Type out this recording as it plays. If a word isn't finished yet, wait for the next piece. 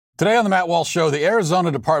Today on the Matt Walsh Show, the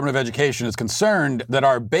Arizona Department of Education is concerned that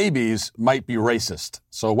our babies might be racist.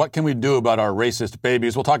 So what can we do about our racist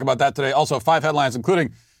babies? We'll talk about that today. Also, 5 headlines,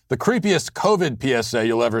 including the creepiest COVID PSA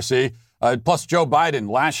you'll ever see, plus Joe Biden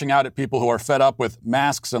lashing out at people who are fed up with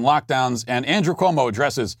masks and lockdowns, and Andrew Cuomo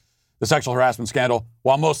addresses the sexual harassment scandal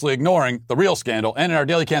while mostly ignoring the real scandal. And in our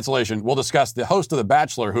daily cancellation, we'll discuss the host of The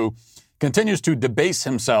Bachelor who continues to debase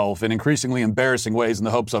himself in increasingly embarrassing ways in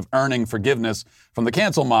the hopes of earning forgiveness from the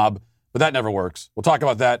cancel mob, but that never works. We'll talk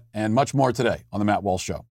about that and much more today on The Matt Walsh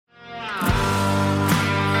Show.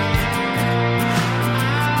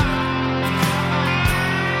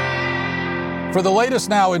 For the latest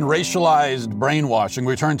now in racialized brainwashing,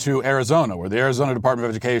 we turn to Arizona, where the Arizona Department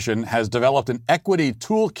of Education has developed an equity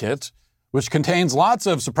toolkit which contains lots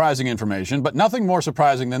of surprising information, but nothing more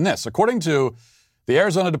surprising than this. According to the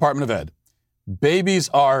Arizona Department of Ed, babies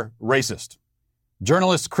are racist.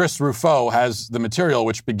 Journalist Chris Rufo has the material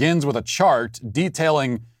which begins with a chart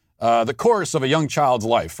detailing the course of a young child's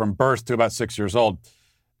life from birth to about 6 years old.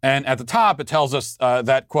 And at the top, it tells us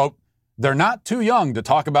that, quote, they're not too young to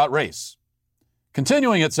talk about race.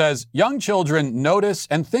 Continuing, it says, young children notice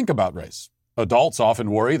and think about race. Adults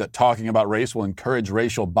often worry that talking about race will encourage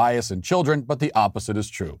racial bias in children, but the opposite is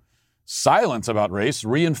true. Silence about race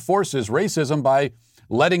reinforces racism by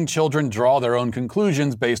letting children draw their own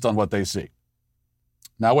conclusions based on what they see.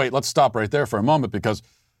 Now, wait, let's stop right there for a moment because,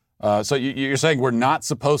 so you're saying we're not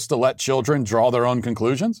supposed to let children draw their own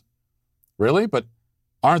conclusions? Really? But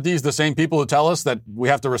aren't these the same people who tell us that we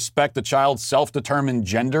have to respect a child's self-determined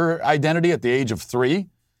gender identity at the age of 3?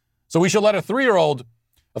 So we should let a 3-year-old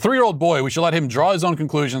boy, we should let him draw his own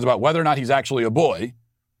conclusions about whether or not he's actually a boy,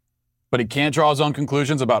 but he can't draw his own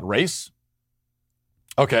conclusions about race?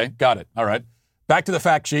 Okay, got it. All right. Back to the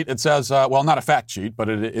fact sheet. It says, well, not a fact sheet, but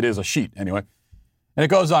it is a sheet anyway. And it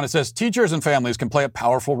goes on. It says, teachers and families can play a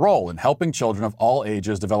powerful role in helping children of all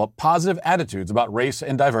ages develop positive attitudes about race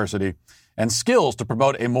and diversity and skills to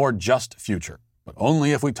promote a more just future, but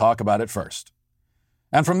only if we talk about it first.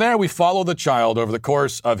 And from there, we follow the child over the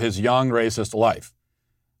course of his young racist life.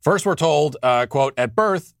 First, we're told, quote, at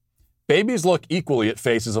birth, babies look equally at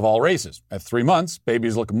faces of all races. At 3 months,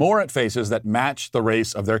 babies look more at faces that match the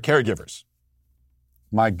race of their caregivers.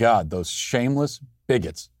 My God, those shameless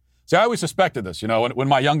bigots. See, I always suspected this, when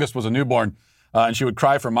my youngest was a newborn and she would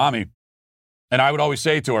cry for mommy. And I would always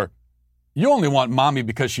say to her, you only want mommy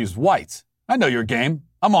because she's white. I know your game.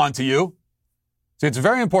 I'm on to you. See, it's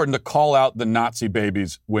very important to call out the Nazi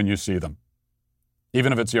babies when you see them,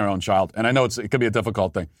 even if it's your own child. And I know it could be a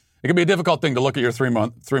difficult thing. It could be a difficult thing to look at your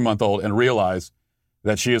three-month-old and realize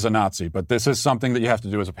that she is a Nazi. But this is something that you have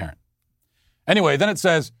to do as a parent. Anyway, then it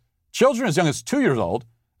says, children as young as 2 years old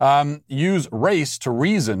use race to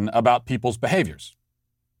reason about people's behaviors.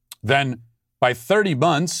 Then, by 30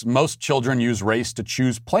 months, most children use race to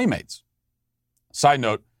choose playmates. Side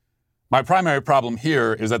note, my primary problem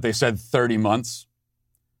here is that they said 30 months.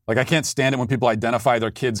 Like, I can't stand it when people identify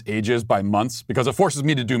their kids' ages by months because it forces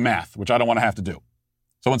me to do math, which I don't want to have to do.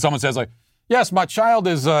 So when someone says, like, yes, my child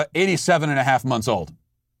is 87 and a half months old.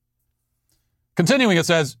 Continuing, it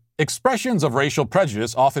says, expressions of racial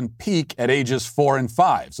prejudice often peak at ages 4 and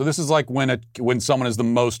 5. So this is like when someone is the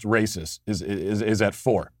most racist, is at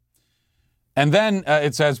 4. And then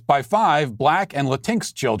it says, by 5, Black and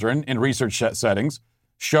Latinx children in research settings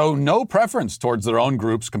show no preference towards their own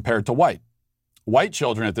groups compared to white. White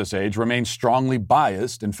children at this age remain strongly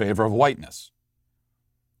biased in favor of whiteness.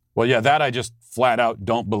 Well, yeah, that I just flat out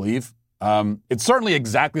don't believe. It's certainly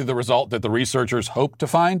exactly the result that the researchers hoped to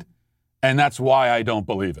find, and that's why I don't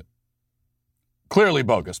believe it. Clearly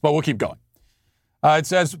bogus, but we'll keep going. It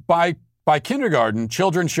says, by kindergarten,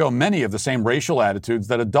 children show many of the same racial attitudes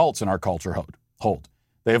that adults in our culture hold.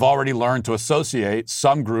 They have already learned to associate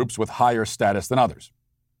some groups with higher status than others.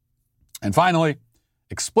 And finally,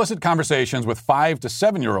 explicit conversations with 5 to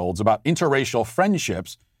 7-year-olds about interracial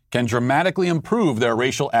friendships can dramatically improve their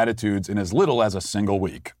racial attitudes in as little as a single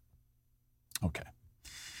week. Okay.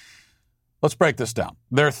 Let's break this down.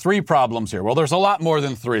 There are 3 problems here. Well, there's a lot more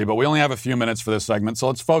than 3, but we only have a few minutes for this segment, so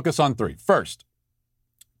let's focus on 3. First,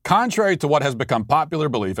 contrary to what has become popular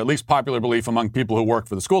belief, at least popular belief among people who work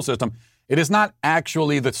for the school system, it is not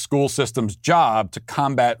actually the school system's job to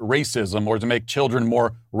combat racism or to make children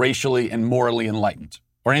more racially and morally enlightened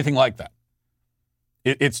or anything like that.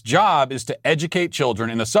 Its job is to educate children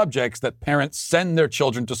in the subjects that parents send their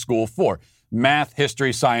children to school for. Math,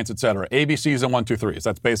 history, science, etc. ABCs and 1, 2, 3s.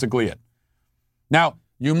 That's basically it. Now,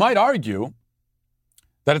 you might argue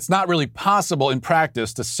that it's not really possible in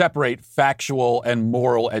practice to separate factual and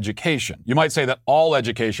moral education. You might say that all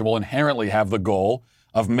education will inherently have the goal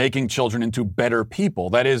of making children into better people.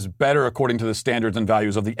 That is, better according to the standards and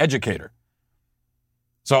values of the educator.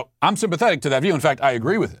 So I'm sympathetic to that view. In fact, I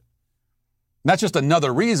agree with it. And that's just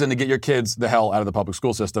another reason to get your kids the hell out of the public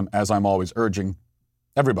school system, as I'm always urging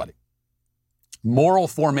everybody. Moral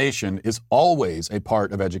formation is always a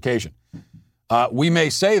part of education. We may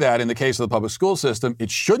say that in the case of the public school system,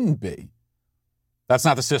 it shouldn't be. That's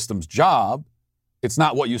not the system's job. It's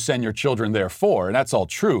not what you send your children there for, and that's all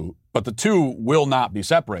true. But the two will not be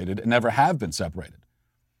separated and never have been separated.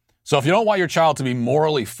 So if you don't want your child to be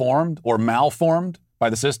morally formed or malformed by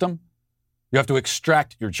the system, you have to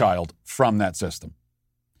extract your child from that system.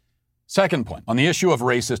 Second point, on the issue of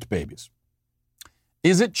racist babies.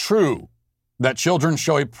 Is it true that children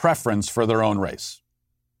show a preference for their own race?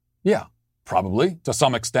 Yeah, probably. To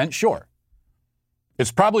some extent, sure.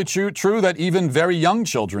 It's probably true that even very young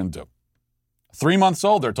children do. 3 months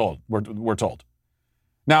old, we're told.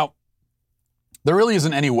 Now, there really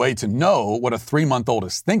isn't any way to know what a 3-month-old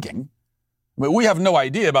is thinking. I mean, we have no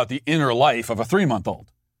idea about the inner life of a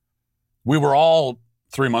 3-month-old. We were all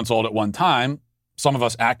 3 months old at one time. Some of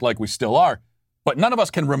us act like we still are, but none of us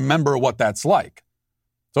can remember what that's like.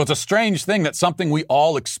 So it's a strange thing that something we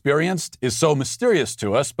all experienced is so mysterious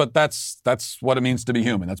to us, but that's what it means to be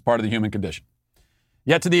human. That's part of the human condition.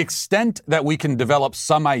 Yet to the extent that we can develop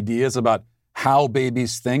some ideas about how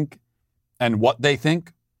babies think and what they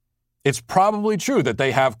think, it's probably true that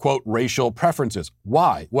they have, quote, racial preferences.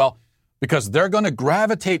 Why? Well, because they're going to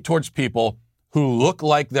gravitate towards people who look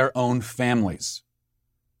like their own families.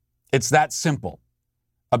 It's that simple.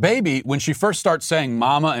 A baby, when she first starts saying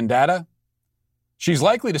mama and dada, she's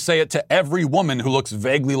likely to say it to every woman who looks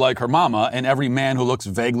vaguely like her mama and every man who looks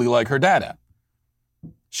vaguely like her dada.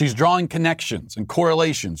 She's drawing connections and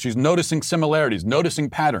correlations. She's noticing similarities, noticing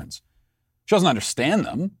patterns. She doesn't understand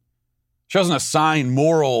them. She doesn't assign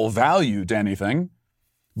moral value to anything,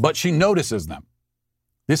 but she notices them.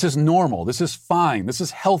 This is normal. This is fine. This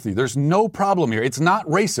is healthy. There's no problem here. It's not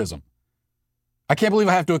racism. I can't believe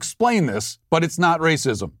I have to explain this, but it's not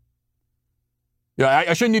racism.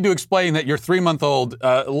 I shouldn't need to explain that your 3-month-old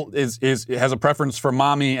has a preference for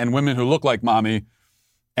mommy and women who look like mommy,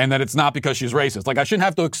 and that it's not because she's racist. Like, I shouldn't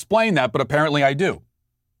have to explain that, but apparently I do.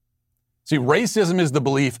 See, racism is the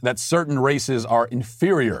belief that certain races are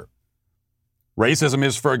inferior. Racism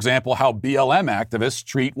is, for example, how BLM activists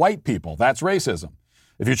treat white people. That's racism.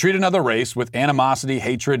 If you treat another race with animosity,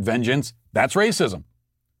 hatred, vengeance, that's racism.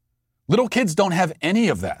 Little kids don't have any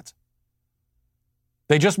of that.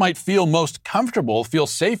 They just might feel most comfortable, feel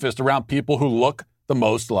safest around people who look the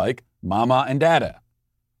most like mama and dada.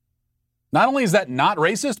 Not only is that not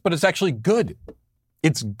racist, but it's actually good.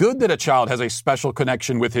 It's good that a child has a special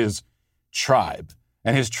connection with his tribe,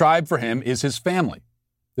 and his tribe for him is his family.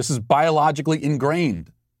 This is biologically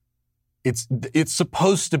ingrained. It's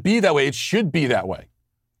supposed to be that way. It should be that way.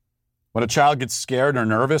 When a child gets scared or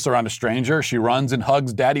nervous around a stranger, she runs and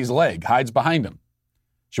hugs daddy's leg, hides behind him.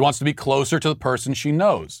 She wants to be closer to the person she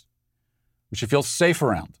knows, who she feels safe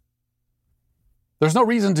around. There's no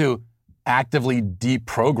reason to actively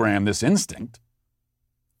deprogram this instinct.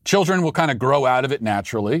 Children will kind of grow out of it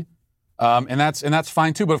naturally, and that's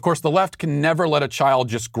fine too. But of course, the left can never let a child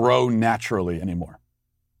just grow naturally anymore.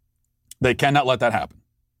 They cannot let that happen.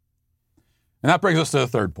 And that brings us to the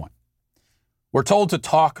third point. We're told to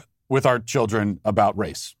talk with our children about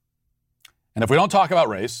race. And if we don't talk about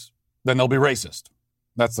race, then they'll be racist.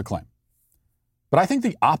 That's the claim. But I think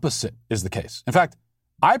the opposite is the case. In fact,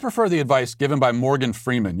 I prefer the advice given by Morgan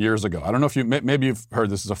Freeman years ago. I don't know if maybe you've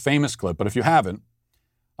heard this is a famous clip, but if you haven't,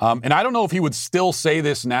 and I don't know if he would still say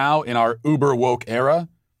this now in our uber woke era,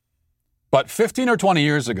 but 15 or 20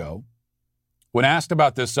 years ago, when asked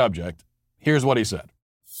about this subject, here's what he said.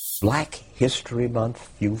 Black History Month,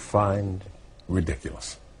 you find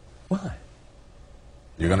ridiculous. Why?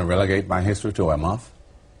 You're going to relegate my history to a month?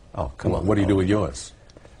 Oh, come on. What do you do with yours?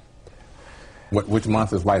 Which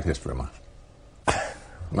month is White History Month?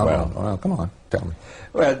 No, well, come on, tell me.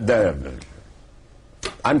 Well,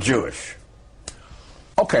 I'm Jewish.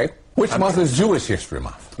 Okay, which month is Jewish History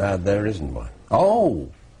Month? There isn't one. Oh,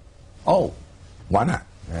 why not?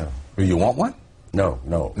 Yeah. Do you want one? No.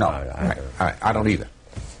 I don't either.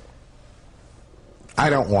 I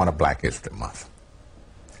don't want a Black History Month.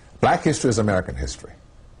 Black history is American history.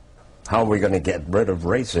 How are we going to get rid of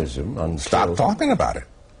racism? Stop talking about it.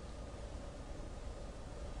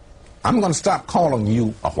 I'm going to stop calling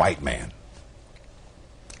you a white man.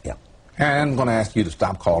 Yeah. And I'm going to ask you to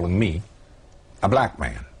stop calling me a black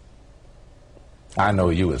man. I know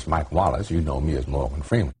you as Mike Wallace. You know me as Morgan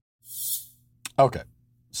Freeman. Okay.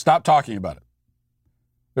 Stop talking about it.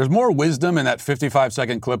 There's more wisdom in that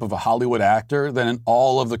 55-second clip of a Hollywood actor than in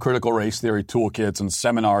all of the critical race theory toolkits and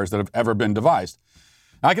seminars that have ever been devised.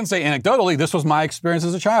 I can say anecdotally, this was my experience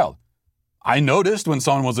as a child. I noticed when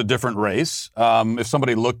someone was a different race. If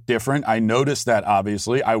somebody looked different, I noticed that,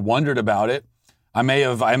 obviously. I wondered about it. I may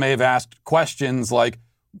have asked questions like,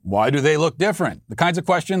 why do they look different? The kinds of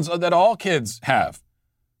questions that all kids have.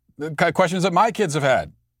 The kind of questions that my kids have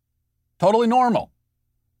had. Totally normal.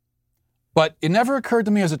 But it never occurred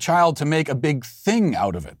to me as a child to make a big thing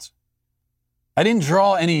out of it. I didn't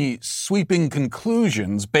draw any sweeping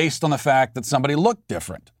conclusions based on the fact that somebody looked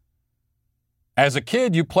different. As a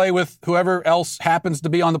kid, you play with whoever else happens to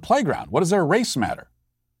be on the playground. What does their race matter?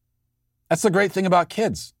 That's the great thing about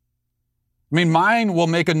kids. I mean, mine will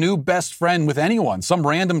make a new best friend with anyone, some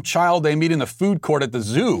random child they meet in the food court at the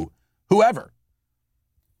zoo, whoever.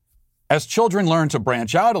 As children learn to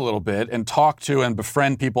branch out a little bit and talk to and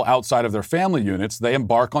befriend people outside of their family units, they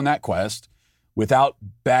embark on that quest without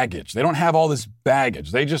baggage. They don't have all this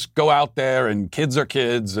baggage. They just go out there and kids are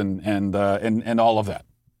kids and all of that.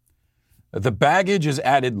 The baggage is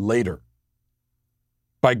added later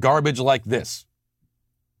by garbage like this,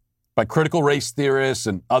 by critical race theorists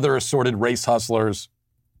and other assorted race hustlers.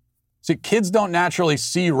 See, kids don't naturally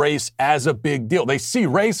see race as a big deal. They see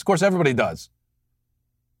race, of course, everybody does.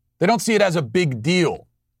 They don't see it as a big deal.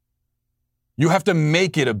 You have to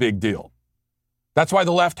make it a big deal. That's why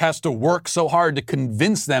the left has to work so hard to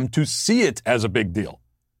convince them to see it as a big deal.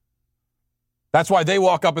 That's why they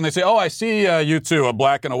walk up and they say, oh, I see you two, a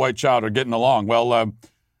black and a white child, are getting along. Well,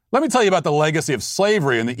 let me tell you about the legacy of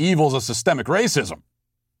slavery and the evils of systemic racism.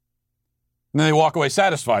 And then they walk away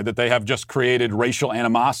satisfied that they have just created racial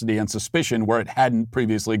animosity and suspicion where it hadn't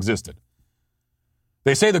previously existed.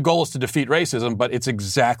 They say the goal is to defeat racism, but it's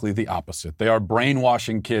exactly the opposite. They are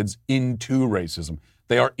brainwashing kids into racism.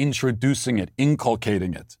 They are introducing it,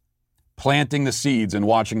 inculcating it, planting the seeds and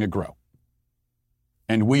watching it grow.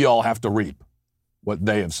 And we all have to reap what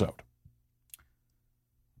they have sowed.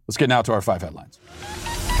 Let's get now to our 5 headlines.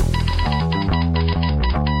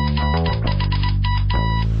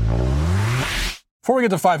 Before we get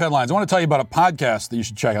to 5 headlines, I want to tell you about a podcast that you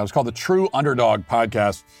should check out. It's called the True Underdog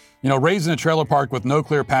Podcast. You know, raised in a trailer park with no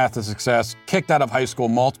clear path to success, kicked out of high school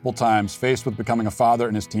multiple times, faced with becoming a father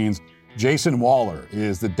in his teens, Jason Waller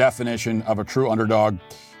is the definition of a true underdog.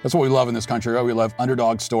 That's what we love in this country. Right? We love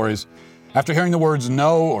underdog stories. After hearing the words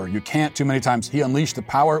no or you can't too many times, he unleashed the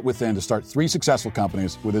power within to start 3 successful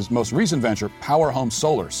companies, with his most recent venture, Power Home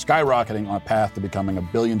Solar, skyrocketing on a path to becoming a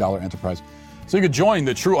billion-dollar enterprise. So you could join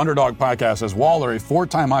the True Underdog Podcast as Waller, a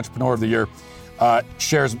 4-time Entrepreneur of the Year,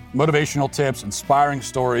 shares motivational tips, inspiring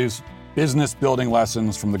stories, business building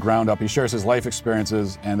lessons from the ground up. He shares his life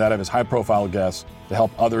experiences and that of his high-profile guests to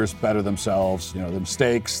help others better themselves, you know, the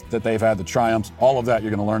mistakes that they've had, the triumphs, all of that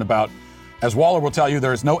you're going to learn about. As Waller will tell you,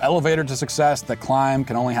 there is no elevator to success. The climb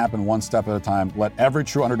can only happen one step at a time. Let every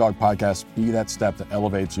True Underdog podcast be that step that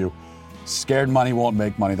elevates you. Scared money won't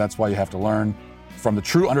make money. That's why you have to learn from the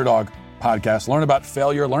True Underdog podcast. Learn about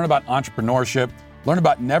failure, learn about entrepreneurship, learn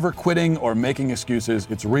about never quitting or making excuses.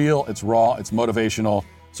 It's real, it's raw, it's motivational.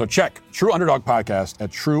 So check True Underdog Podcast at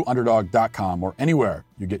trueunderdog.com or anywhere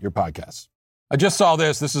you get your podcasts. I just saw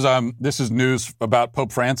this. This is news about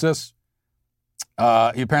Pope Francis.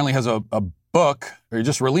 He apparently has a book, or he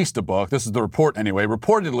just released a book. This is the report anyway.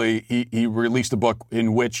 Reportedly, he released a book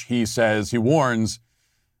in which he warns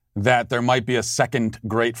that there might be a second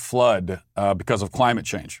great flood because of climate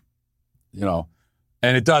change. You know,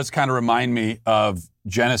 and it does kind of remind me of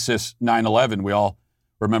Genesis 9:11. We all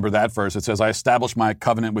remember that verse. It says, I establish my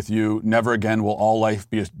covenant with you. Never again will all life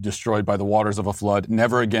be destroyed by the waters of a flood.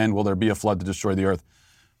 Never again will there be a flood to destroy the earth.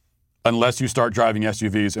 Unless you start driving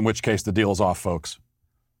SUVs, in which case the deal is off, folks.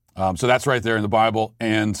 So that's right there in the Bible.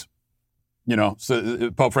 And, you know, so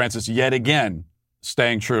Pope Francis, yet again,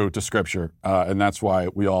 staying true to Scripture. And that's why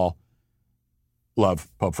we all love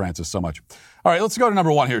Pope Francis so much. All right, let's go to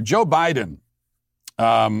number 1 here. Joe Biden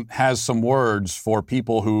has some words for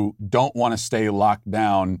people who don't want to stay locked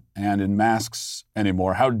down and in masks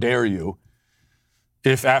anymore. How dare you,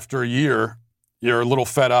 if after a year you're a little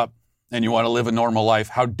fed up and you want to live a normal life,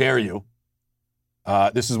 how dare you?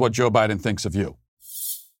 This is what Joe Biden thinks of you.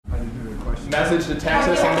 Message to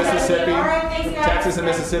Texas and Mississippi. Texas and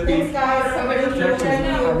Mississippi.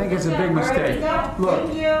 I think it's a big mistake.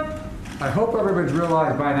 Look, I hope everybody's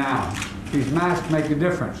realized by now, these masks make a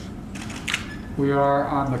difference. We are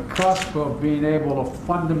on the cusp of being able to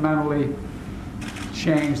fundamentally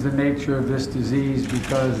change the nature of this disease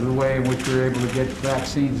because of the way in which we're able to get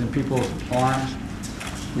vaccines in people's arms.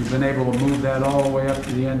 We've been able to move that all the way up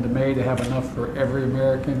to the end of May to have enough for every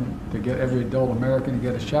American, every adult American to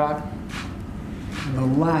get a shot. And the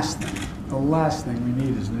last thing we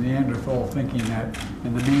need is the Neanderthal thinking that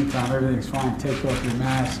in the meantime everything's fine, take off your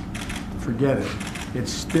mask, forget it. It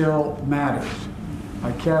still matters.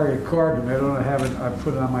 I carry a card with me, I don't have it, I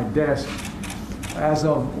put it on my desk. As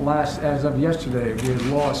of yesterday, we had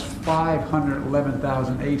lost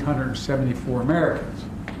 511,874 Americans.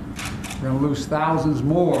 We're going to lose thousands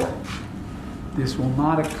more. This will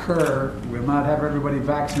not occur. We'll not have everybody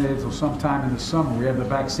vaccinated until sometime in the summer. We have the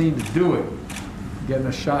vaccine to do it. Getting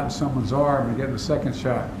a shot in someone's arm and getting a second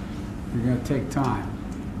shot, you're going to take time.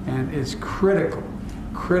 And it's critical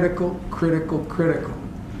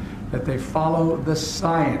that they follow the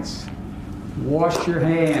science. Wash your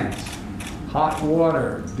hands, hot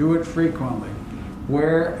water, do it frequently,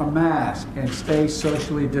 wear a mask, and stay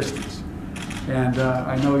socially distanced. And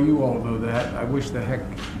I know you all know that. I wish the heck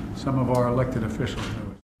some of our elected officials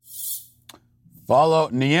knew it. Follow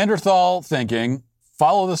Neanderthal thinking,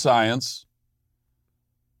 follow the science.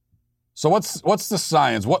 So what's the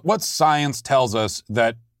science? What science tells us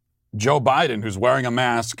that Joe Biden, who's wearing a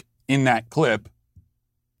mask in that clip,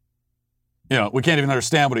 we can't even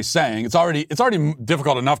understand what he's saying. It's already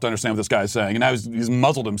difficult enough to understand what this guy's saying, and now he's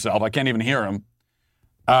muzzled himself. I can't even hear him.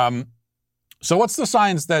 So what's the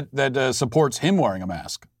science that supports him wearing a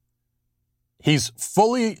mask? He's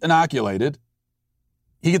fully inoculated.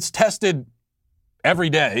 He gets tested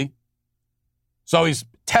every day. So he's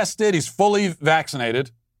tested. He's fully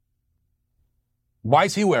vaccinated. Why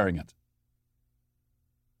is he wearing it?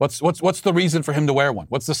 What's the reason for him to wear one?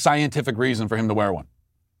 What's the scientific reason for him to wear one?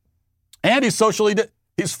 And he's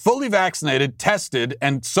fully vaccinated, tested,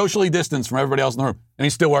 and socially distanced from everybody else in the room, and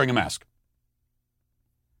he's still wearing a mask.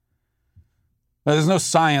 Now, there's no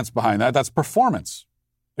science behind that. That's performance.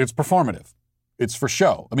 It's performative. It's for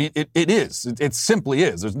show. I mean, it is. It simply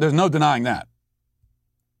is. There's no denying that.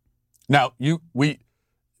 Now, we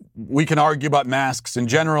can argue about masks in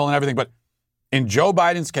general and everything, but in Joe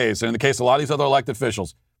Biden's case, and in the case of a lot of these other elected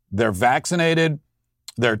officials, they're vaccinated,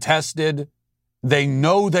 they're tested, they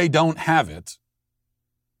know they don't have it,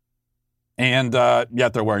 and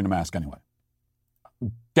yet they're wearing a mask anyway.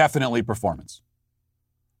 Definitely performance.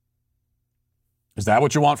 Is that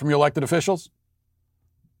what you want from your elected officials?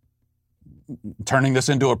 Turning this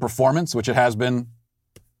into a performance, which it has been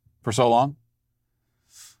for so long?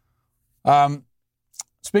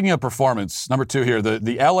 Speaking of performance, number 2 here,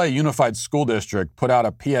 the LA Unified School District put out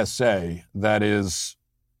a PSA that is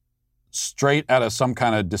straight out of some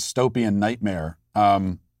kind of dystopian nightmare.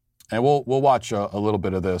 And we'll watch a little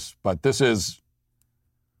bit of this, but this is,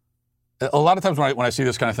 a lot of times when I see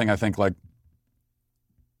this kind of thing, I think like,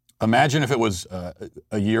 imagine if it was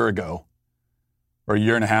a year ago or a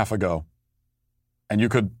year and a half ago, and you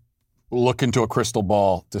could look into a crystal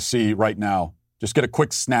ball to see right now, just get a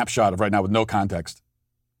quick snapshot of right now with no context.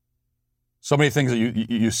 So many things that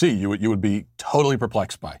you see, you would be totally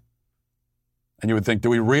perplexed by. And you would think, do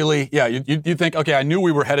we really? Yeah, you think, okay, I knew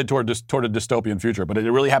we were headed toward a dystopian future, but did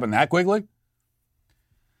it really happen that quickly?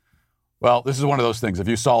 Well, this is one of those things. If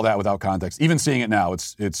you saw that without context, even seeing it now,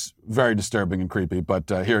 it's very disturbing and creepy, but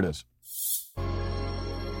here it is.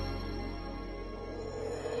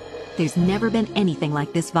 There's never been anything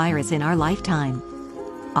like this virus in our lifetime.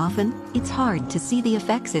 Often, it's hard to see the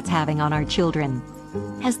effects it's having on our children.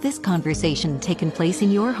 Has this conversation taken place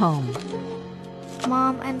in your home?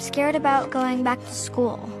 Mom, I'm scared about going back to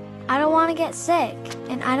school. I don't want to get sick,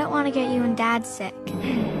 and I don't want to get you and Dad sick.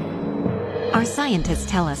 Our scientists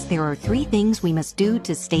tell us there are 3 things we must do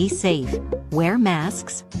to stay safe. Wear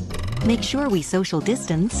masks, make sure we social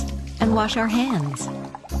distance, and wash our hands.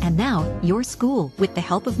 And now, your school, with the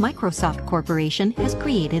help of Microsoft Corporation, has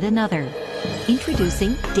created another.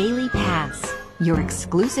 Introducing Daily Pass, your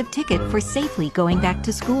exclusive ticket for safely going back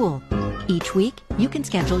to school. Each week, you can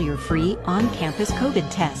schedule your free on-campus COVID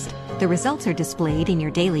test. The results are displayed in your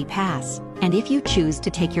Daily Pass. And if you choose to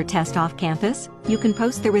take your test off campus, you can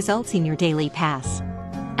post the results in your Daily Pass.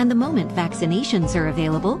 And the moment vaccinations are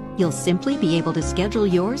available, you'll simply be able to schedule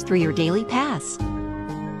yours through your Daily Pass.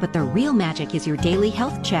 But the real magic is your daily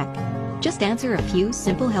health check. Just answer a few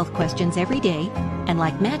simple health questions every day, and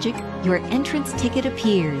like magic, your entrance ticket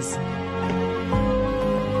appears.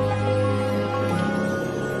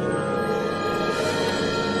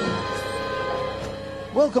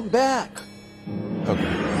 Welcome back.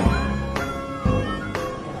 Okay.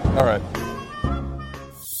 All right.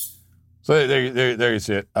 So there you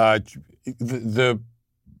see it.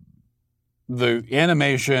 The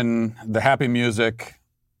animation, the happy music,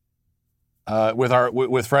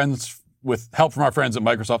 with friends, with help from our friends at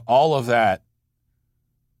Microsoft, all of that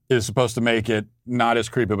is supposed to make it not as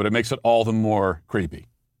creepy, but it makes it all the more creepy.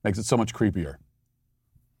 Makes it so much creepier.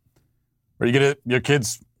 Where you get your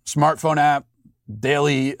kid's smartphone app,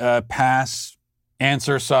 daily pass,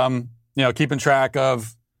 answer some, keeping track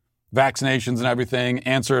of vaccinations and everything,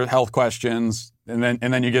 answer health questions, and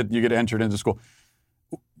then you get entered into school.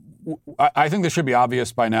 I think this should be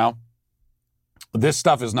obvious by now. This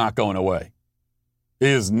stuff is not going away. It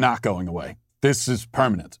is not going away. This is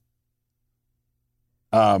permanent.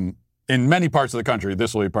 In many parts of the country,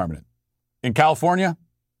 this will be permanent. In California,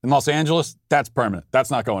 in Los Angeles, that's permanent. That's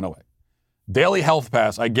not going away. Daily health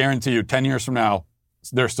pass, I guarantee you, 10 years from now,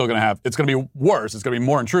 they're still going to have, it's going to be worse, it's going to be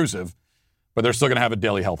more intrusive, but they're still going to have a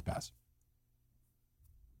daily health pass.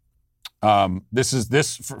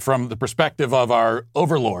 This from the perspective of our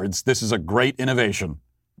overlords, this is a great innovation.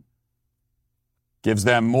 Gives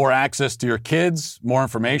them more access to your kids, more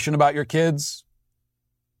information about your kids,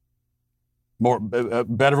 a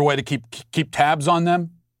better way to keep tabs on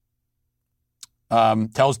them.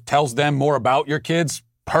 Tells them more about your kids.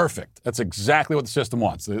 Perfect. That's exactly what the system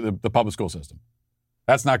wants, the public school system.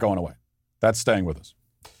 That's not going away. That's staying with us.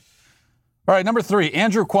 All right, number 3,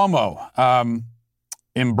 Andrew Cuomo,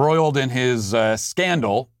 embroiled in his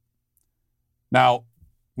scandal. Now,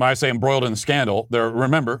 when I say embroiled in the scandal,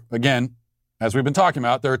 remember, again, as we've been talking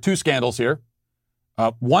about, there are 2 scandals here.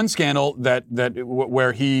 One scandal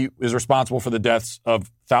where he is responsible for the deaths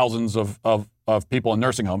of thousands of people in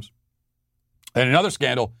nursing homes. And another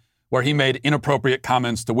scandal where he made inappropriate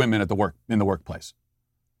comments to women in the workplace.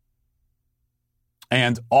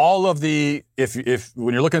 And all of the, if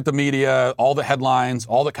when you're looking at the media, all the headlines,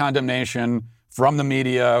 all the condemnation from the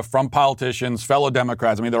media, from politicians, fellow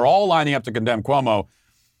Democrats, they're all lining up to condemn Cuomo.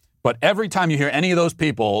 But every time you hear any of those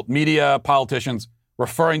people, media, politicians,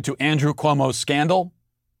 referring to Andrew Cuomo's scandal,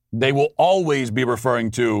 they will always be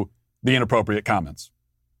referring to the inappropriate comments,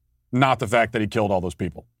 not the fact that he killed all those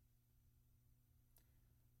people.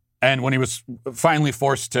 And when he was finally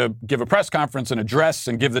forced to give a press conference and address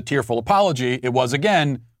and give the tearful apology, it was,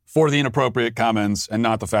 again, for the inappropriate comments and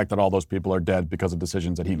not the fact that all those people are dead because of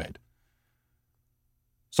decisions that he made.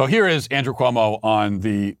 So here is Andrew Cuomo on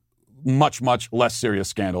the much, much less serious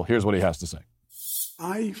scandal. Here's what he has to say.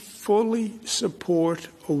 I fully support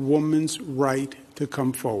a woman's right to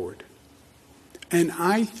come forward. And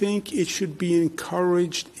I think it should be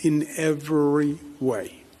encouraged in every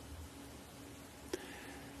way.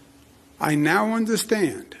 I now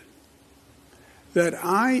understand that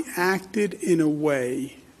I acted in a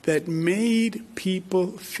way that made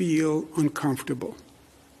people feel uncomfortable.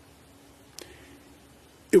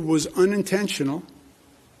 It was unintentional,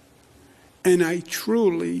 and I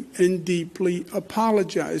truly and deeply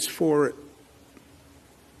apologize for it.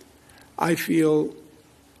 I feel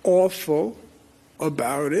awful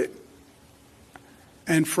about it,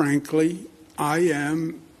 and frankly, I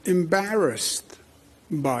am embarrassed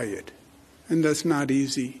by it. And that's not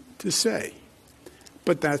easy to say,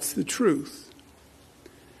 but that's the truth.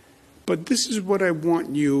 But this is what I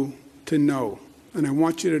want you to know, and I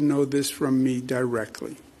want you to know this from me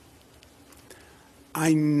directly.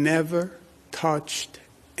 I never touched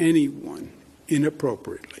anyone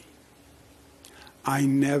inappropriately. I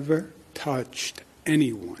never touched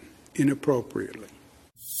anyone inappropriately.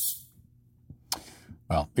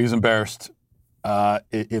 Well, he's embarrassed.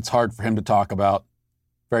 It's hard for him to talk about.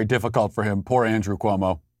 Very difficult for him. Poor Andrew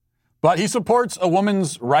Cuomo. But he supports a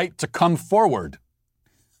woman's right to come forward.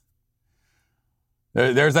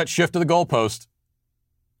 There's that shift of the goalpost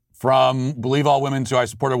from believe all women to I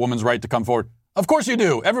support a woman's right to come forward. Of course you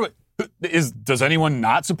do. Everybody does anyone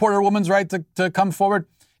not support a woman's right to come forward?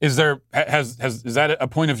 Is that a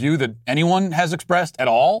point of view that anyone has expressed at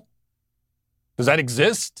all? Does that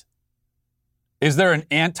exist? Is there an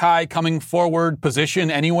anti-coming forward position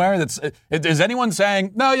anywhere? Is anyone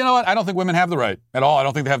saying, no, you know what? I don't think women have the right at all. I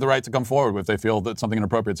don't think they have the right to come forward if they feel that something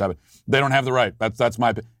inappropriate is happening. They don't have the right. That's my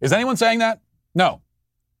opinion. Is anyone saying that? No.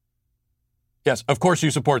 Yes, of course you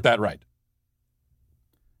support that right.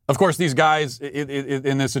 Of course, these guys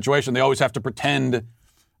in this situation, they always have to pretend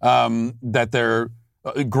that they're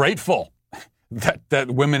grateful that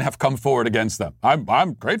women have come forward against them.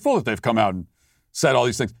 I'm grateful that they've come out and said all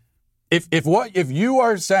these things. If you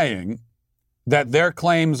are saying that their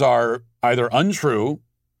claims are either untrue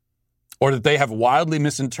or that they have wildly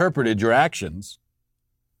misinterpreted your actions,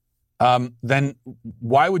 then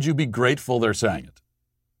why would you be grateful they're saying it?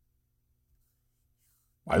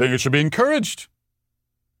 I think it should be encouraged.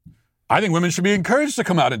 I think women should be encouraged to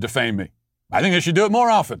come out and defame me. I think they should do it more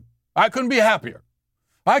often. I couldn't be happier.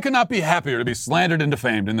 I could not be happier to be slandered and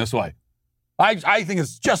defamed in this way. I think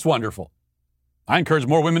it's just wonderful. I encourage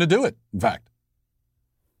more women to do it, in fact.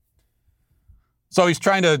 So he's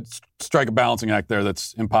trying to strike a balancing act there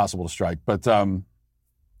that's impossible to strike. But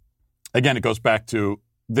again, it goes back to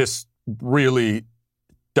this really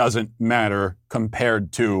doesn't matter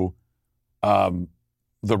compared to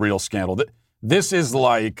the real scandal. This is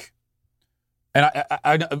like,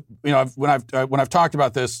 and when I've talked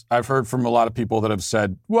about this, I've heard from a lot of people that have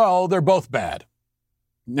said, well, they're both bad.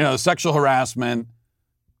 Sexual harassment,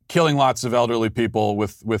 killing lots of elderly people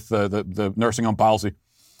with the nursing home policy,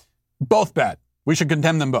 both bad. We should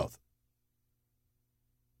condemn them both.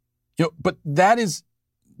 But there is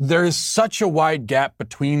such a wide gap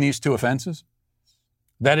between these two offenses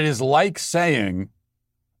that it is like saying,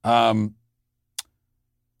 Ted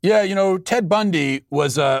Bundy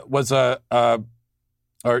was John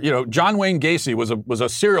Wayne Gacy was a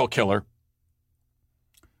serial killer,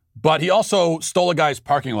 but he also stole a guy's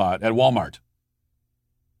parking lot at Walmart.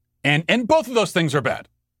 And both of those things are bad.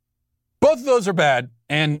 Both of those are bad,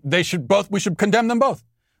 and we should condemn them both.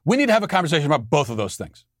 We need to have a conversation about both of those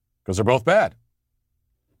things because they're both bad.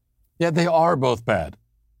 Yeah, they are both bad.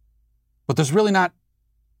 But there's really not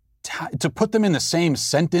to put them in the same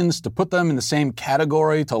sentence, to put them in the same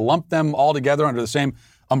category, to lump them all together under the same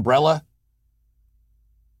umbrella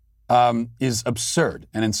is absurd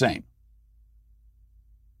and insane.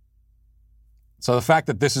 So the fact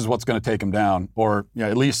that this is what's going to take him down, or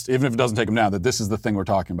at least even if it doesn't take him down, that this is the thing we're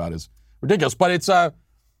talking about is ridiculous. But it's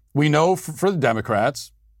we know for the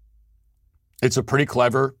Democrats, it's a pretty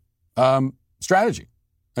clever strategy.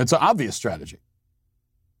 It's an obvious strategy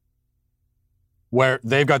where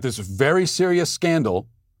they've got this very serious scandal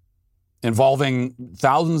involving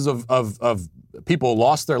thousands of people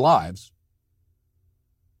lost their lives.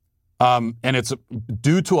 And it's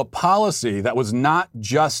due to a policy that was not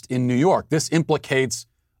just in New York. This implicates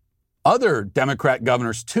other Democrat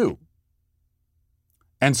governors too.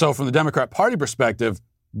 And so from the Democrat Party perspective,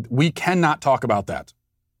 we cannot talk about that.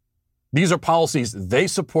 These are policies they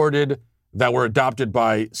supported that were adopted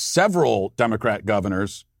by several Democrat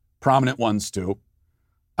governors, prominent ones too.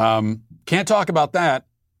 Can't talk about that.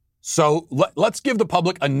 So let's give the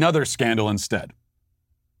public another scandal instead.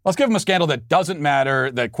 Let's give him a scandal that doesn't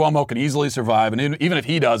matter, that Cuomo can easily survive. And even if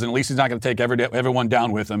he doesn't, at least he's not going to take everyone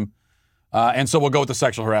down with him. And so we'll go with the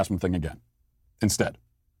sexual harassment thing again instead.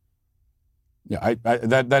 Yeah,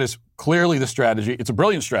 that is clearly the strategy. It's a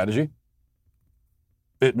brilliant strategy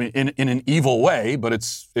in an evil way, but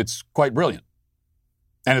it's quite brilliant.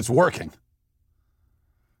 And it's working.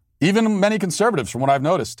 Even many conservatives, from what I've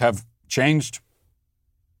noticed, have changed.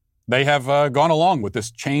 They have gone along with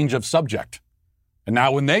this change of subject. And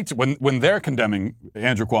now when they're condemning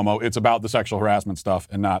Andrew Cuomo, it's about the sexual harassment stuff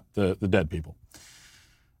and not the dead people.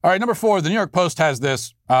 All right, number 4, the New York Post has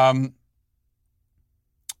this.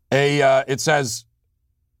 It says,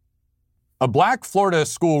 a black Florida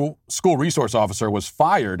school resource officer was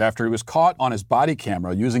fired after he was caught on his body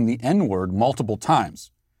camera using the N-word multiple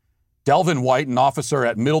times. Delvin White, an officer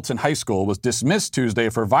at Middleton High School, was dismissed Tuesday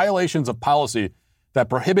for violations of policy that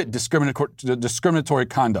prohibit discriminatory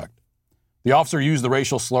conduct. The officer used the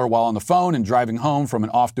racial slur while on the phone and driving home from an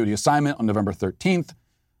off-duty assignment on November 13th.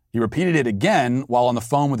 He repeated it again while on the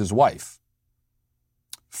phone with his wife.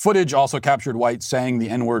 Footage also captured White saying the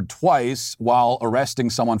N-word twice while arresting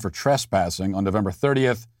someone for trespassing on November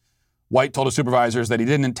 30th. White told his supervisors that he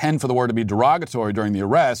didn't intend for the word to be derogatory during the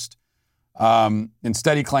arrest.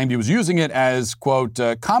 Instead, he claimed he was using it as, quote,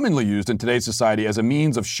 commonly used in today's society as a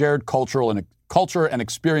means of shared culture and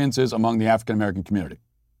experiences among the African-American community.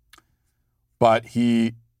 But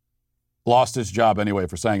he lost his job anyway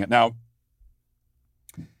for saying it. Now,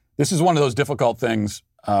 this is one of those difficult things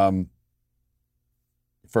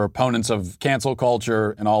for opponents of cancel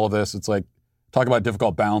culture and all of this. It's like, talk about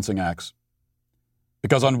difficult balancing acts.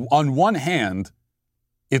 Because on one hand,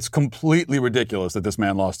 it's completely ridiculous that this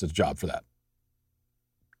man lost his job for that.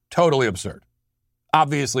 Totally absurd.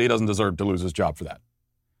 Obviously, he doesn't deserve to lose his job for that.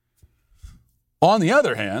 On the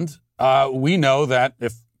other hand, we know that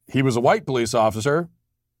if he was a white police officer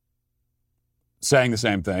saying the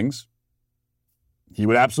same things, he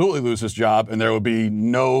would absolutely lose his job, and there would be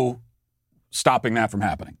no stopping that from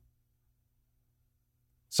happening.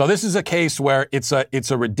 So this is a case where it's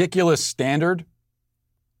a ridiculous standard,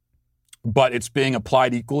 but it's being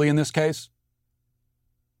applied equally in this case.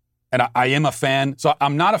 And I am a fan. So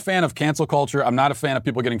I'm not a fan of cancel culture. I'm not a fan of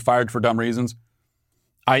people getting fired for dumb reasons.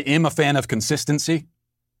 I am a fan of consistency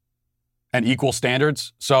and equal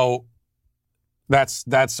standards. So that's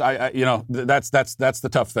the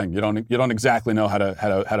tough thing. You don't exactly know how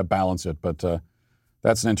to balance it, but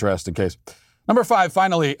that's an interesting case. Number 5,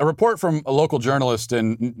 finally, a report from a local journalist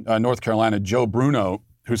in North Carolina, Joe Bruno,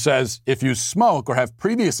 who says if you smoke or have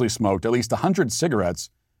previously smoked at least 100 cigarettes,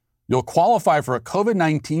 you'll qualify for a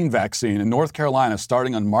COVID-19 vaccine in North Carolina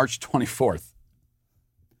starting on March 24th.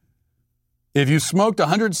 If you smoked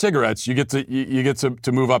 100 cigarettes, you get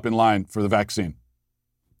to move up in line for the vaccine.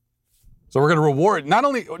 So we're going to reward, not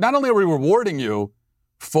only are we rewarding you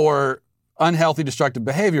for unhealthy, destructive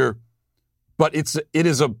behavior, but it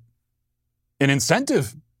is an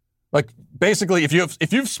incentive. Like basically,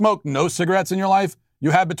 if you've smoked no cigarettes in your life, you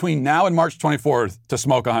have between now and March 24th to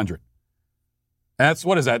smoke 100. And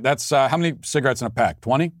what is that? That's how many cigarettes in a pack?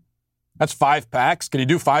 20? That's 5 packs. Can you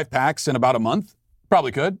do 5 packs in about a month?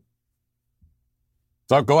 Probably could.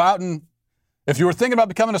 So go out and, if you were thinking about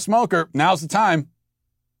becoming a smoker, now's the time.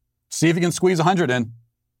 See if you can squeeze 100 in.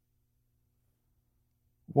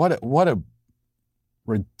 What a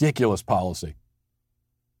ridiculous policy.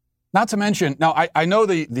 Not to mention, now I know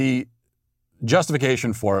the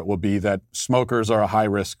justification for it will be that smokers are a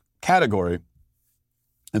high-risk category,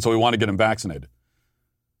 and so we want to get them vaccinated.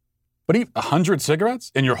 But 100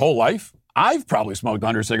 cigarettes in your whole life? I've probably smoked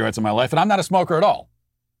 100 cigarettes in my life, and I'm not a smoker at all.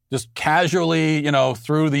 Just casually,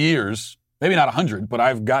 through the years, maybe not 100, but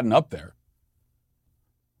I've gotten up there.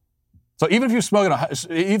 So even if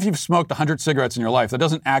you've smoked 100 cigarettes in your life, that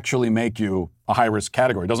doesn't actually make you a high-risk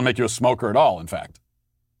category. It doesn't make you a smoker at all, in fact.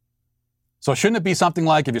 So shouldn't it be something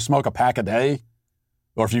like if you smoke a pack a day,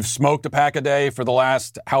 or if you've smoked a pack a day for the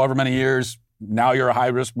last however many years, now you're a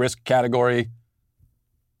high-risk category?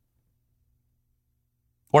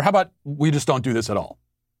 Or how about we just don't do this at all?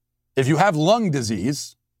 If you have lung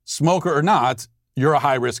disease, smoker or not, you're a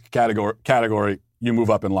high-risk category, you move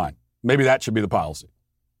up in line. Maybe that should be the policy.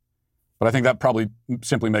 But I think that probably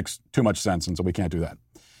simply makes too much sense, and so we can't do that.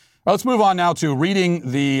 Well, let's move on now to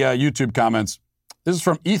reading the YouTube comments. This is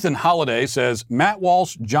from Ethan Holiday, says, Matt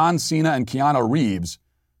Walsh, John Cena, and Keanu Reeves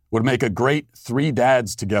would make a great 3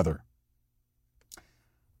 dads together.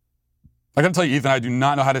 I got to tell you, Ethan, I do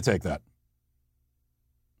not know how to take that.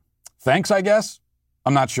 Thanks, I guess?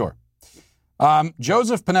 I'm not sure.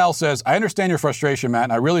 Joseph Pinnell says, I understand your frustration, Matt,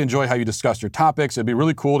 and I really enjoy how you discuss your topics. It'd be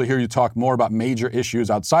really cool to hear you talk more about major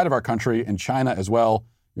issues outside of our country and China as well.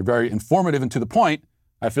 You're very informative and to the point.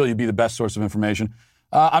 I feel you'd be the best source of information.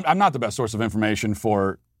 I'm not the best source of information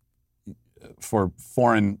for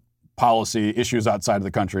foreign policy issues outside of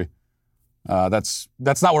the country. That's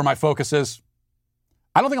not where my focus is.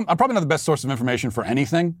 I'm probably not the best source of information for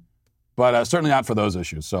anything, but certainly not for those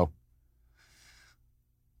issues. So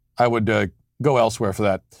I would go elsewhere for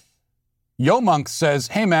that. Yo Monk says,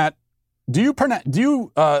 hey, Matt, do you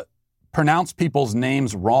pronounce people's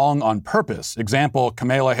names wrong on purpose? Example,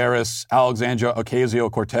 Kamala Harris, Alexandria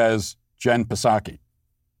Ocasio-Cortez, Jen Psaki.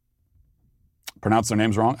 Pronounce their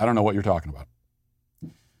names wrong? I don't know what you're talking about.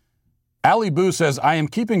 Ali Boo says, I am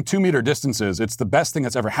keeping 2-meter distances. It's the best thing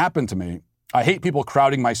that's ever happened to me. I hate people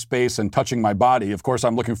crowding my space and touching my body. Of course,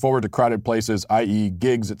 I'm looking forward to crowded places, i.e.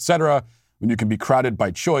 gigs, etc., when you can be crowded by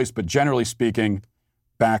choice, but generally speaking,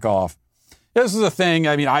 back off. This is a thing.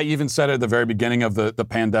 I mean, I even said it at the very beginning of the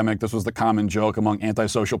pandemic. This was the common joke among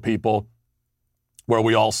antisocial people where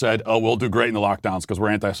we all said, oh, we'll do great in the lockdowns because we're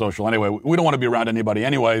antisocial anyway. We don't want to be around anybody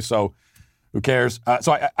anyway, so who cares?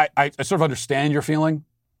 So I sort of understand your feeling.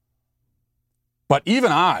 But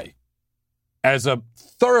even I, as a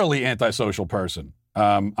thoroughly antisocial person,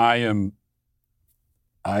 I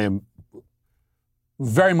am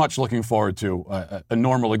very much looking forward to a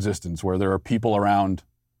normal existence where there are people around.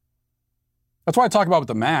 That's why I talk about with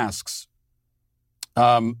the masks.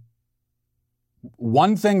 One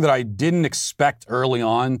thing that I didn't expect early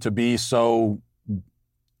on to be so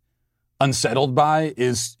unsettled by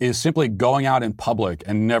is simply going out in public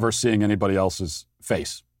and never seeing anybody else's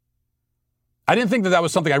face. I didn't think that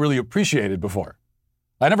was something I really appreciated before.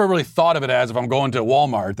 I never really thought of it as if I'm going to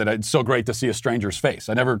Walmart that it's so great to see a stranger's face.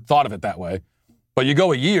 I never thought of it that way. But you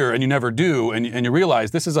go a year and you never do, and you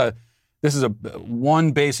realize this is a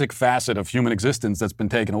one basic facet of human existence that's been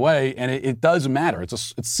taken away, and it does matter.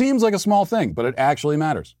 It seems like a small thing, but it actually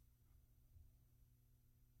matters.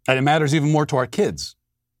 And it matters even more to our kids,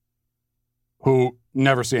 who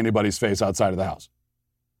never see anybody's face outside of the house.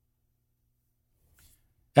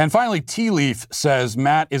 And finally, Tea Leaf says,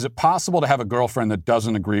 Matt, is it possible to have a girlfriend that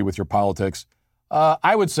doesn't agree with your politics?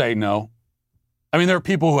 I would say no. I mean, there are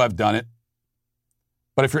people who have done it.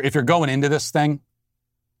 But if you're going into this thing,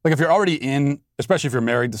 like if you're already in, especially if you're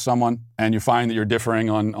married to someone and you find that you're differing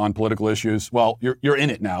on political issues, well, you're in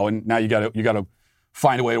it now, and now you got to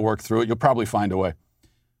find a way to work through it. You'll probably find a way.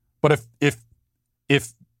 But if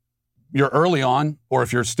you're early on, or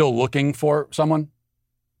if you're still looking for someone,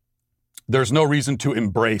 there's no reason to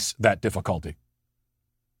embrace that difficulty.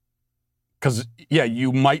 Because, yeah,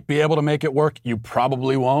 you might be able to make it work. You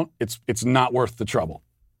probably won't. It's not worth the trouble.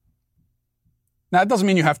 Now, it doesn't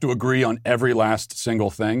mean you have to agree on every last single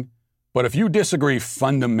thing. But if you disagree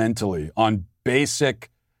fundamentally on basic,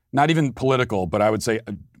 not even political, but I would say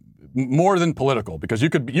more than political, because you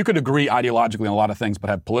could agree ideologically on a lot of things but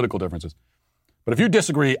have political differences. But if you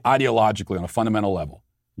disagree ideologically on a fundamental level,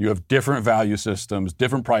 you have different value systems,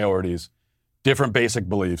 different priorities, different basic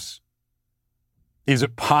beliefs. Is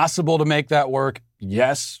it possible to make that work?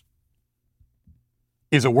 Yes.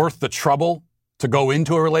 Is it worth the trouble to go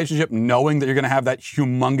into a relationship knowing that you're going to have that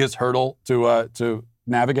humongous hurdle to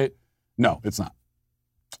navigate? No, it's not,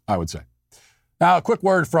 I would say. Now, a quick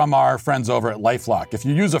word from our friends over at LifeLock. If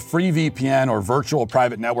you use a free VPN or virtual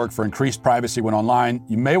private network for increased privacy when online,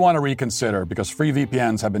 you may want to reconsider, because free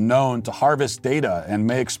VPNs have been known to harvest data and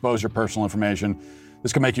may expose your personal information.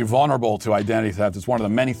 This can make you vulnerable to identity theft. It's one of the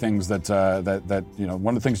many things many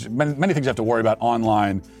things you have to worry about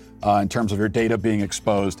online in terms of your data being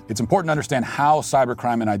exposed. It's important to understand how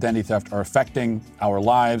cybercrime and identity theft are affecting our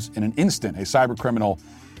lives. In an instant, a cybercriminal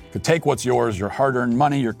could take what's yours, your hard-earned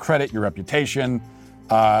money, your credit, your reputation.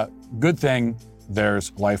 Good thing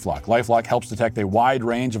there's LifeLock. LifeLock helps detect a wide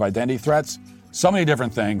range of identity threats, so many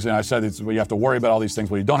different things. And I said you have to worry about all these things,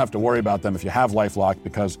 but you don't have to worry about them if you have LifeLock,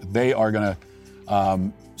 because they are going to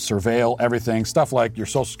surveil everything. Stuff like your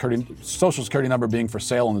social security number being for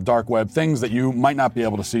sale on the dark web, things that you might not be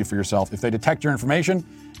able to see for yourself. If they detect your information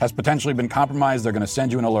has potentially been compromised, they're going to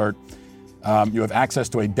send you an alert. You have access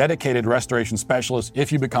to a dedicated restoration specialist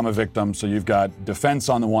if you become a victim. So you've got defense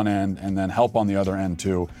on the one end and then help on the other end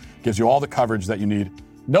too. Gives you all the coverage that you need.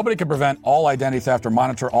 Nobody can prevent all identity theft or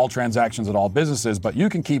monitor all transactions at all businesses, but you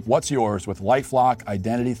can keep what's yours with LifeLock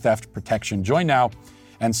Identity Theft Protection. Join now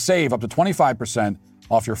and save up to 25%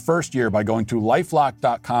 off your first year by going to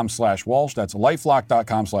lifelock.com/Walsh. That's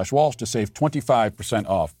lifelock.com/Walsh to save 25%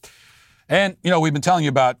 off. And, we've been telling you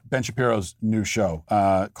about Ben Shapiro's new show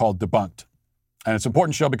called Debunked. And it's an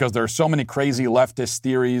important show because there are so many crazy leftist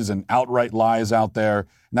theories and outright lies out there. And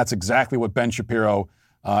that's exactly what Ben Shapiro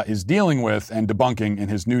is dealing with and debunking in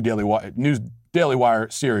his new Daily Wire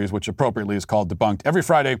series, which appropriately is called Debunked. Every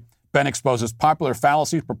Friday, Ben exposes popular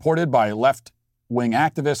fallacies purported by left-wing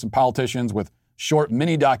activists and politicians with short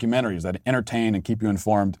mini documentaries that entertain and keep you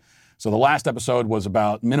informed. So the last episode was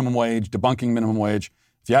about minimum wage, debunking minimum wage.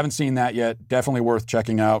 If you haven't seen that yet, definitely worth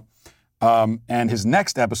checking out. And his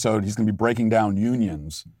next episode, he's going to be breaking down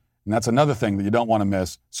unions. And that's another thing that you don't want to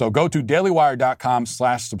miss. So go to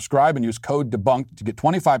dailywire.com/subscribe and use code DEBUNKED to get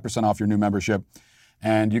 25% off your new membership.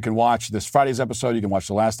 And you can watch this Friday's episode. You can watch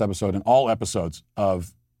the last episode and all episodes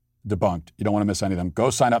of Debunked. You don't want to miss any of them.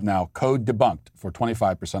 Go sign up now. Code DEBUNKED for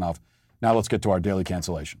 25% off. Now let's get to our daily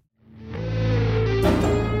cancellation.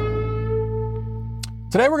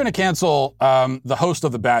 Today we're going to cancel the host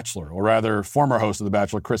of The Bachelor, or rather former host of The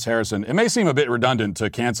Bachelor, Chris Harrison. It may seem a bit redundant to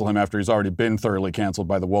cancel him after he's already been thoroughly canceled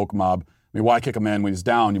by the woke mob. I mean, why kick a man when he's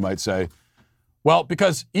down, you might say? Well,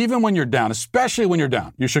 because even when you're down, especially when you're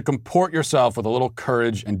down, you should comport yourself with a little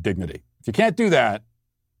courage and dignity. If you can't do that,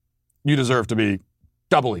 you deserve to be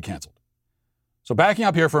doubly canceled. So backing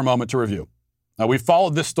up here for a moment to review. Now, we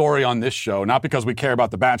followed this story on this show, not because we care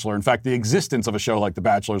about The Bachelor. In fact, the existence of a show like The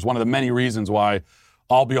Bachelor is one of the many reasons why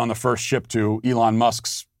I'll be on the first ship to Elon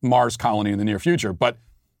Musk's Mars colony in the near future. But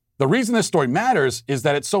the reason this story matters is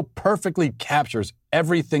that it so perfectly captures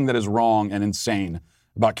everything that is wrong and insane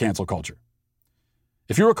about cancel culture.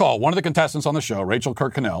 If you recall, one of the contestants on the show, Rachel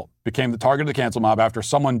Kirkconnell, became the target of the cancel mob after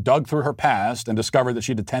someone dug through her past and discovered that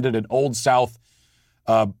she'd attended an Old South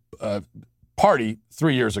party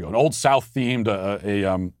 3 years ago, an Old South-themed,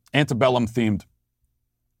 antebellum-themed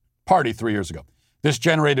party 3 years ago. This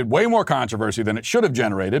generated way more controversy than it should have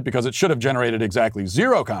generated, because it should have generated exactly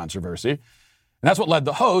zero controversy. And that's what led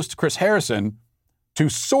the host, Chris Harrison, to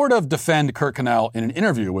sort of defend Kirkconnell in an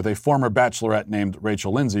interview with a former bachelorette named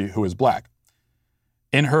Rachel Lindsay, who is black.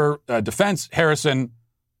 In her defense, Harrison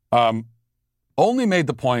only made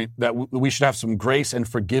the point that we should have some grace and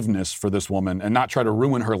forgiveness for this woman and not try to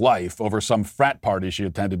ruin her life over some frat party she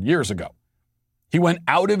attended years ago. He went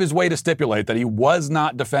out of his way to stipulate that he was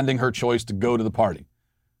not defending her choice to go to the party.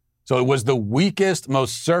 So it was the weakest,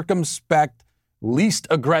 most circumspect, least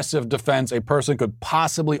aggressive defense a person could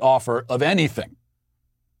possibly offer of anything.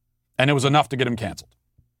 And it was enough to get him canceled.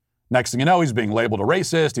 Next thing you know, he's being labeled a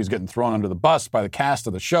racist. He's getting thrown under the bus by the cast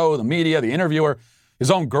of the show, the media, the interviewer,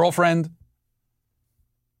 his own girlfriend.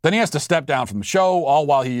 Then he has to step down from the show, all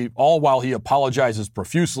while he apologizes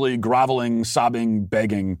profusely, groveling, sobbing,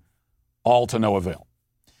 begging, all to no avail.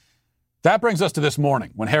 That brings us to this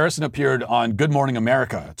morning when Harrison appeared on Good Morning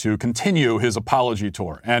America to continue his apology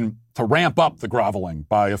tour and to ramp up the groveling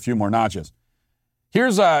by a few more notches.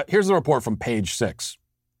 Here's the report from Page 6.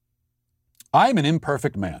 I am an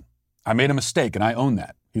imperfect man. I made a mistake and I own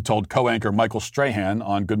that, he told co-anchor Michael Strahan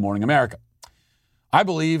on Good Morning America. I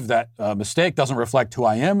believe that a mistake doesn't reflect who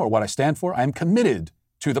I am or what I stand for. I am committed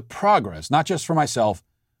to the progress, not just for myself,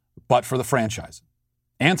 but for the franchise.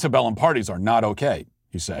 Antebellum parties are not okay,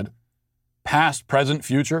 he said. Past, present,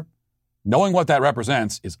 future, knowing what that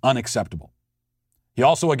represents is unacceptable. He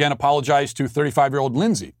also again apologized to 35-year-old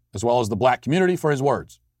Lindsay, as well as the black community, for his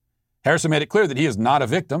words. Harrison made it clear that he is not a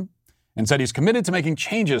victim and said he's committed to making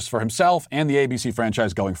changes for himself and the ABC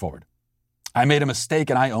franchise going forward. I made a mistake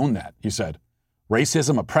and I own that, he said.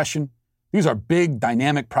 Racism, oppression, these are big,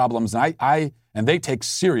 dynamic problems, and they take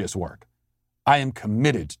serious work. I am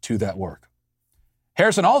committed to that work.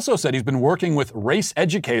 Harrison also said he's been working with race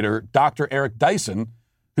educator Dr. Eric Dyson,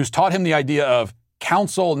 who's taught him the idea of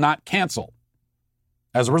counsel, not cancel.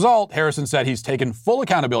 As a result, Harrison said he's taken full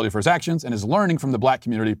accountability for his actions and is learning from the black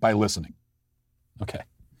community by listening. Okay,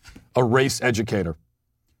 a race educator.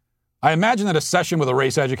 I imagine that a session with a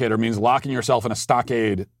race educator means locking yourself in a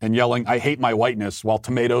stockade and yelling, I hate my whiteness, while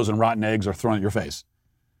tomatoes and rotten eggs are thrown at your face.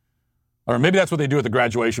 Or maybe that's what they do at the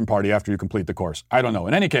graduation party after you complete the course. I don't know.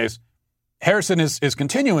 In any case, Harrison is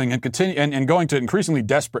continuing and going to increasingly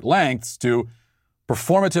desperate lengths to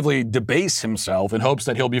performatively debase himself in hopes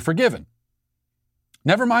that he'll be forgiven.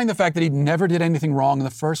 Never mind the fact that he never did anything wrong in the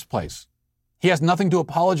first place. He has nothing to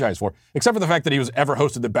apologize for, except for the fact that he was ever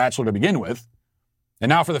hosted The Bachelor to begin with, and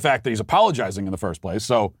now for the fact that he's apologizing in the first place.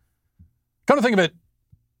 So, come to think of it,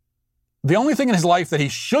 the only thing in his life that he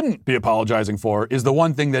shouldn't be apologizing for is the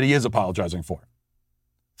one thing that he is apologizing for.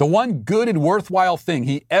 The one good and worthwhile thing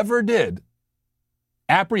he ever did,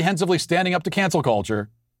 apprehensively standing up to cancel culture,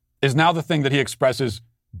 is now the thing that he expresses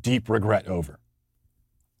deep regret over.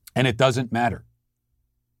 And it doesn't matter.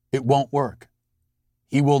 It won't work.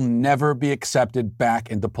 He will never be accepted back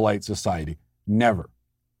into polite society. Never.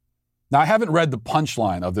 Now, I haven't read the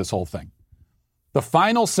punchline of this whole thing. The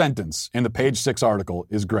final sentence in the Page 6 article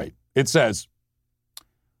is great. It says,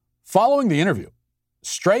 following the interview,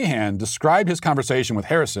 Strahan described his conversation with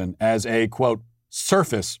Harrison as a, quote,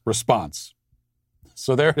 surface response.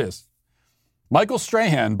 So there it is. Michael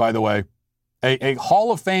Strahan, by the way, a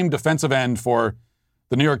Hall of Fame defensive end for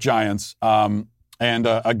the New York Giants, and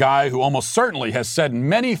a guy who almost certainly has said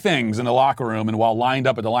many things in the locker room and while lined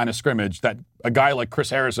up at the line of scrimmage that a guy like Chris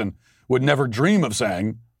Harrison would never dream of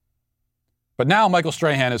saying. But now Michael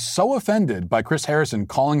Strahan is so offended by Chris Harrison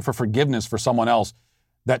calling for forgiveness for someone else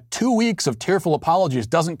that 2 weeks of tearful apologies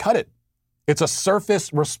doesn't cut it. It's a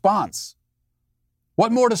surface response.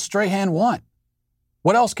 What more does Strahan want?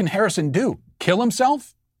 What else can Harrison do? Kill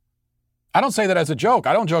himself? I don't say that as a joke.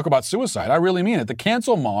 I don't joke about suicide. I really mean it. The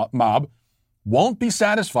cancel mob won't be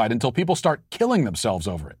satisfied until people start killing themselves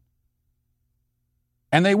over it.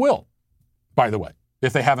 And they will, by the way,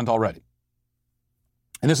 if they haven't already.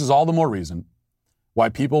 And this is all the more reason why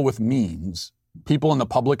people with means, people in the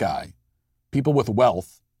public eye, people with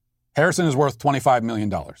wealth, Harrison is worth $25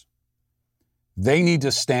 million. They need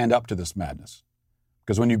to stand up to this madness.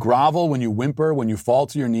 Because when you grovel, when you whimper, when you fall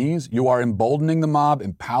to your knees, you are emboldening the mob,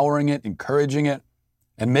 empowering it, encouraging it,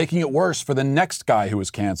 and making it worse for the next guy who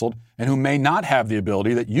is canceled and who may not have the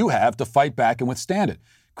ability that you have to fight back and withstand it.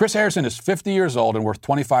 Chris Harrison is 50 years old and worth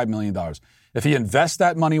 $25 million. If he invests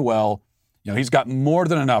that money well, he's got more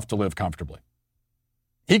than enough to live comfortably.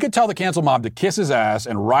 He could tell the cancel mob to kiss his ass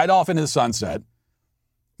and ride off into the sunset,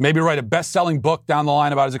 maybe write a best-selling book down the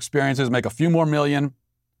line about his experiences, make a few more million.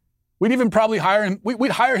 We'd even probably hire him.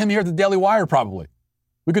 We'd hire him here at the Daily Wire, probably.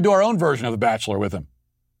 We could do our own version of The Bachelor with him.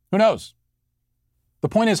 Who knows? The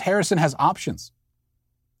point is, Harrison has options.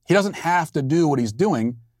 He doesn't have to do what he's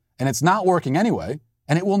doing, and it's not working anyway,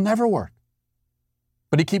 and it will never work.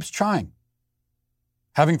 But he keeps trying.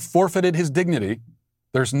 Having forfeited his dignity,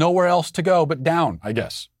 there's nowhere else to go but down, I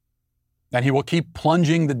guess. And he will keep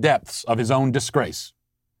plunging the depths of his own disgrace.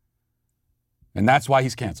 And that's why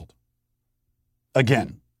he's canceled.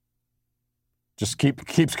 Again. Just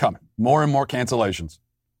keeps coming. More and more cancellations.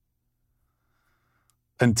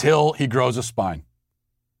 Until he grows a spine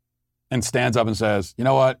and stands up and says, you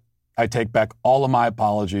know what? I take back all of my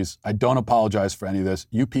apologies. I don't apologize for any of this.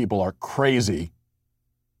 You people are crazy.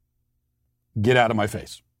 Get out of my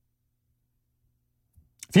face.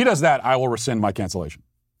 If he does that, I will rescind my cancellation.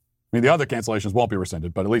 I mean, the other cancellations won't be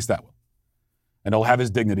rescinded, but at least that will. And he'll have his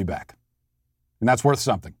dignity back. And that's worth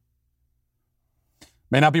something.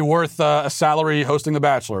 May not be worth a salary hosting The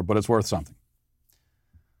Bachelor, but it's worth something.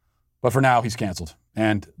 But for now, he's canceled.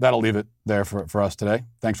 And that'll leave it there for us today.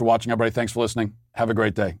 Thanks for watching, everybody. Thanks for listening. Have a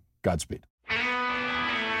great day. Godspeed.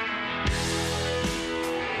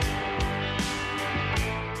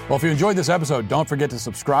 Well, if you enjoyed this episode, don't forget to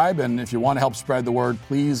subscribe. And if you want to help spread the word,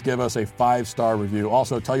 please give us a 5-star review.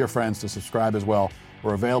 Also, tell your friends to subscribe as well.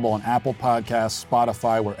 We're available on Apple Podcasts,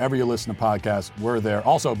 Spotify, wherever you listen to podcasts. We're there.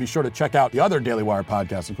 Also, be sure to check out the other Daily Wire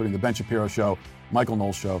podcasts, including The Ben Shapiro Show, Michael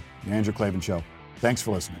Knowles Show, The Andrew Klavan Show. Thanks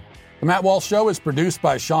for listening. The Matt Walsh Show is produced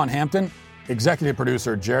by Sean Hampton, executive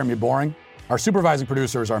producer Jeremy Boring. Our supervising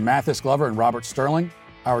producers are Mathis Glover and Robert Sterling.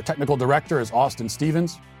 Our technical director is Austin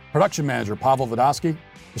Stevens. Production manager Pavel Vodosky.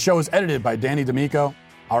 The show is edited by Danny D'Amico.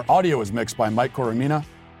 Our audio is mixed by Mike Coromina.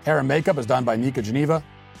 Hair and makeup is done by Nika Geneva.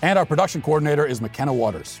 And our production coordinator is McKenna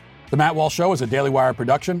Waters. The Matt Walsh Show is a Daily Wire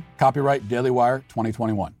production. Copyright Daily Wire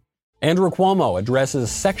 2021. Andrew Cuomo addresses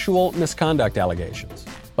sexual misconduct allegations.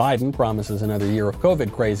 Biden promises another year of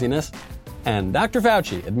COVID craziness. And Dr.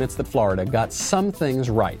 Fauci admits that Florida got some things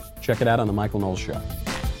right. Check it out on The Michael Knowles Show.